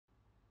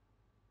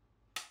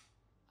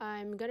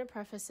I'm gonna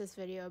preface this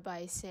video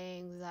by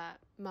saying that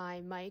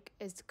my mic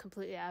is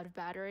completely out of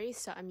battery,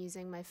 so I'm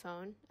using my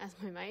phone as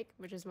my mic,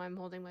 which is why I'm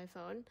holding my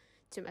phone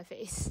to my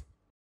face.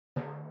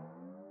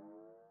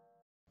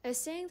 A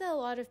saying that a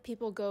lot of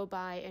people go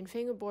by in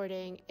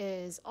fingerboarding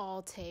is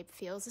all tape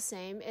feels the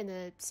same, in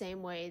the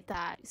same way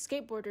that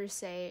skateboarders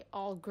say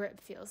all grip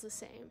feels the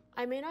same.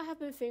 I may not have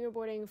been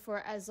fingerboarding for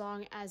as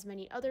long as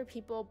many other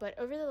people, but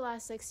over the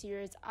last 6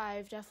 years,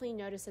 I've definitely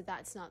noticed that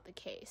that's not the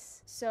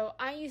case. So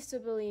I used to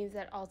believe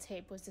that all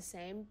tape was the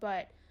same,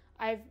 but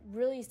I've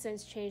really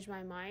since changed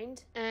my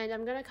mind, and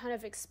I'm gonna kind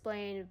of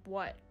explain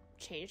what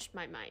changed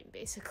my mind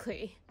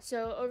basically.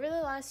 So over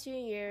the last few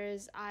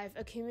years, I've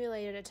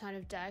accumulated a ton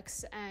of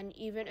decks, and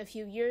even a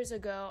few years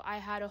ago, I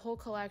had a whole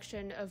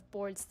collection of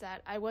boards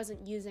that I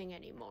wasn't using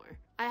anymore.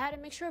 I had a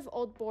mixture of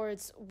old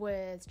boards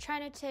with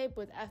China tape,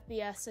 with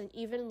FBS, and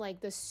even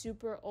like the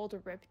super old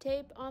rip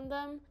tape on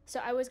them. So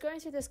I was going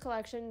through this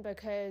collection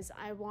because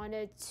I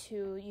wanted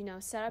to,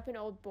 set up an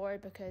old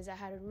board because I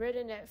hadn't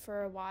ridden it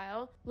for a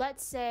while.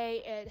 Let's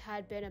say it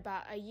had been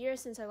about a year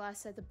since I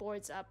last set the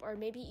boards up, or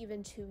maybe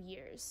even 2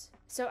 years.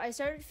 So I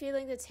started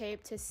feeling the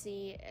tape to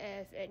see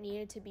if it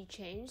needed to be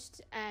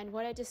changed, and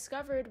what I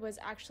discovered was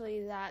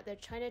actually that the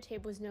China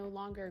tape was no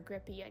longer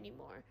grippy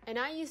anymore. And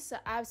I used to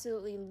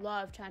absolutely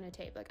love China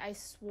tape. Like, I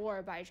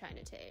swore by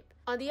China tape.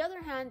 On the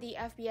other hand, the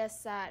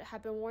FBS that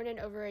had been worn in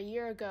over a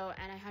year ago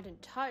and I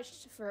hadn't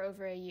touched for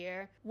over a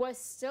year was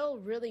still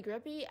really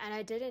grippy, and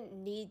I didn't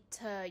need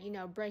to,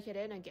 break it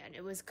in again.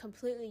 It was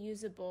completely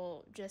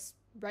usable just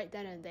right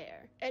then and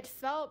there. It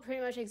felt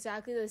pretty much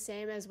exactly the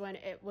same as when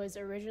it was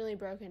originally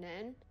broken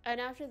in, and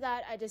after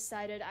that I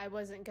decided I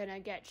wasn't gonna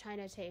get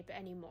China tape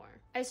anymore.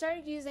 I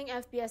started using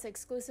FBS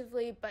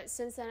exclusively, but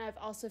since then I've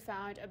also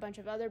found a bunch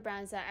of other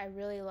brands that I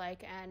really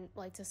like and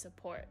like to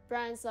support.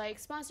 Brands like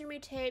Sponsor Me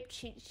Tape,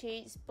 Cheat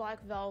Sheets,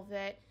 Black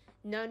Velvet,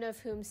 none of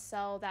whom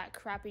sell that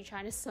crappy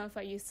China stuff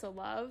I used to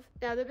love.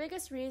 Now, the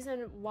biggest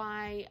reason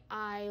why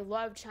I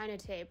loved China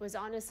tape was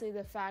honestly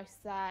the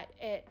fact that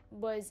it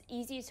was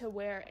easy to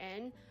wear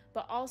in,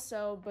 but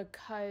also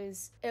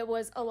because it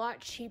was a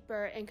lot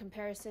cheaper in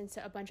comparison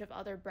to a bunch of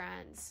other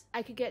brands.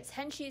 I could get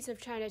 10 sheets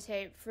of China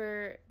tape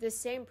for the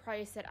same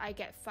price that I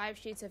get 5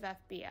 sheets of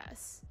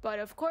FBS. But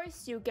of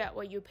course, you get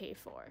what you pay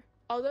for.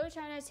 Although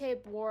China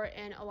tape wore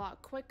in a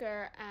lot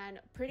quicker and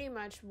pretty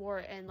much wore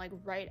in like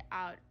right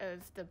out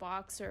of the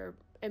box or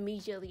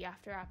immediately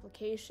after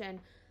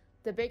application,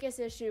 the biggest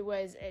issue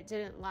was it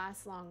didn't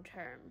last long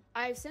term.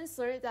 I've since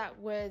learned that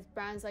with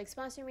brands like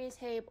Sponsor Me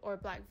Tape or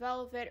Black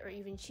Velvet or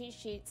even Cheat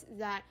Sheets,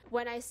 that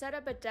when I set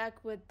up a deck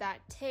with that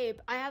tape,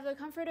 I have the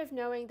comfort of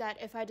knowing that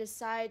if I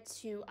decide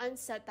to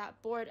unset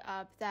that board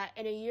up, that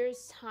in a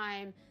year's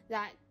time,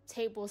 that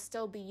tape will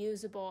still be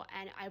usable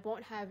and I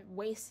won't have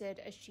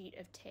wasted a sheet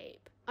of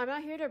tape. I'm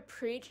not here to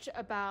preach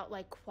about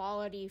like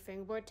quality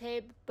fingerboard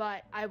tape,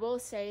 but I will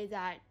say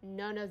that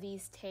none of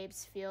these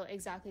tapes feel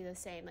exactly the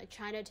same. Like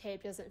China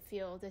tape doesn't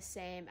feel the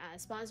same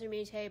as Sponsor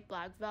Me Tape,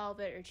 Black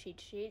Velvet, or Cheat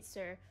Sheets,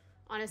 or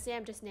honestly,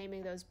 I'm just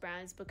naming those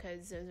brands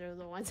because those are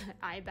the ones that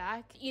I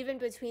back. Even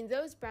between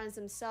those brands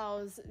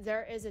themselves,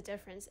 there is a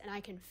difference, and I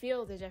can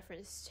feel the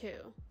difference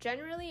too.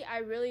 Generally, I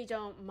really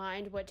don't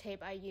mind what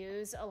tape I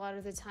use. A lot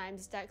of the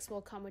times, decks will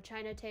come with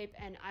China tape,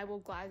 and I will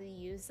gladly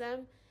use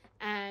them.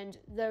 And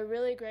the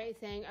really great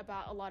thing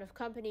about a lot of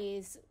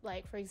companies,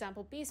 like for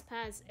example Beast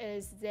Pants,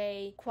 is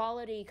they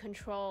quality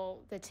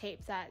control the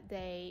tape that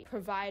they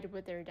provide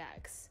with their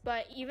decks.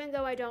 But even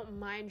though I don't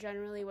mind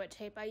generally what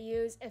tape I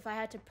use, if I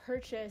had to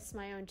purchase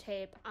my own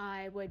tape,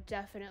 I would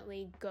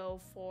definitely go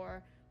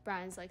for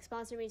brands like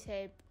Sponsor Me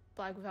Tape,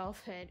 Black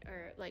Velvet,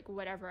 or like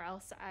whatever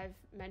else I've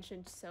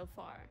mentioned so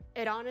far.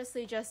 It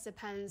honestly just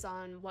depends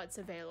on what's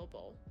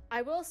available.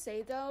 I will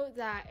say though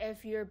that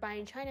if you're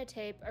buying China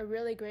tape, a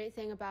really great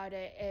thing about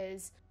it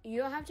is you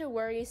don't have to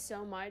worry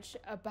so much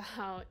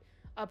about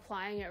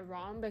applying it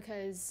wrong,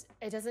 because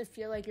it doesn't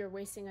feel like you're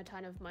wasting a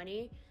ton of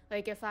money.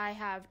 Like if I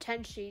have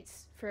 10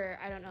 sheets for,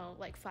 I don't know,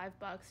 like $5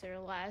 or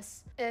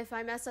less, if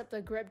I mess up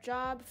the grip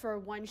job for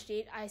 1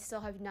 sheet, I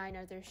still have 9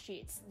 other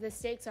sheets. The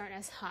stakes aren't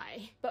as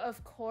high. But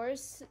of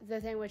course,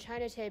 the thing with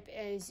China tape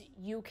is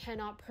you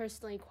cannot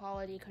personally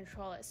quality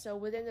control it. So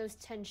within those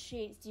 10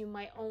 sheets, you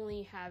might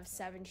only have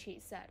 7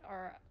 sheets that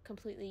are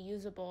completely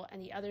usable,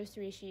 and the other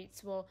 3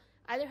 sheets will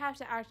either have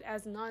to act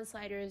as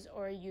non-sliders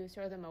or you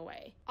throw them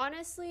away.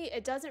 Honestly,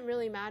 it doesn't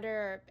really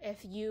matter if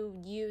you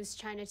use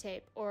China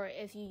tape or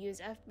if you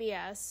use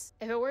FBS.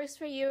 If it works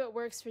for you, it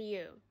works for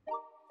you.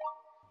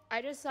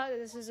 I just thought that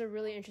this was a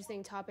really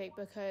interesting topic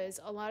because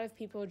a lot of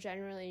people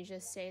generally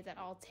just say that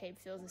all tape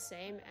feels the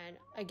same, and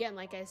again,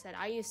 like I said,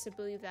 I used to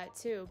believe that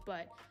too,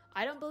 but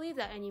I don't believe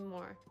that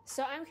anymore.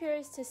 So I'm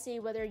curious to see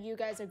whether you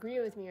guys agree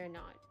with me or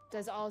not.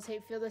 Does all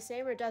tape feel the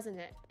same or doesn't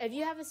it? If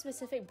you have a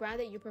specific brand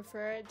that you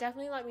prefer,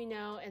 definitely let me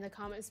know in the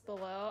comments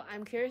below.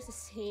 I'm curious to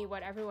see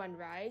what everyone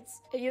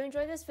rides. If you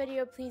enjoyed this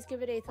video, please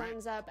give it a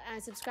thumbs up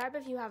and subscribe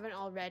if you haven't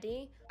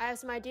already. I have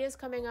some ideas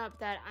coming up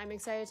that I'm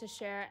excited to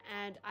share,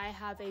 and I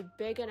have a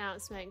big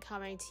announcement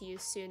coming to you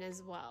soon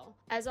as well.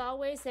 As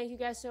always, thank you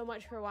guys so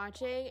much for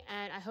watching,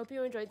 and I hope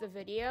you enjoyed the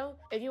video.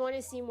 If you want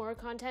to see more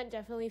content,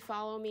 definitely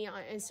follow me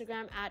on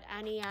Instagram at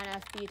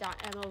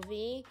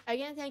annieannfb.mov.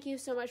 Again, thank you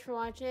so much for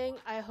watching.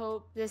 I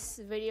hope this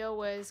video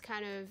was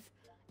kind of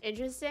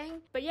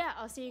interesting. But yeah,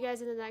 I'll see you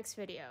guys in the next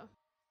video.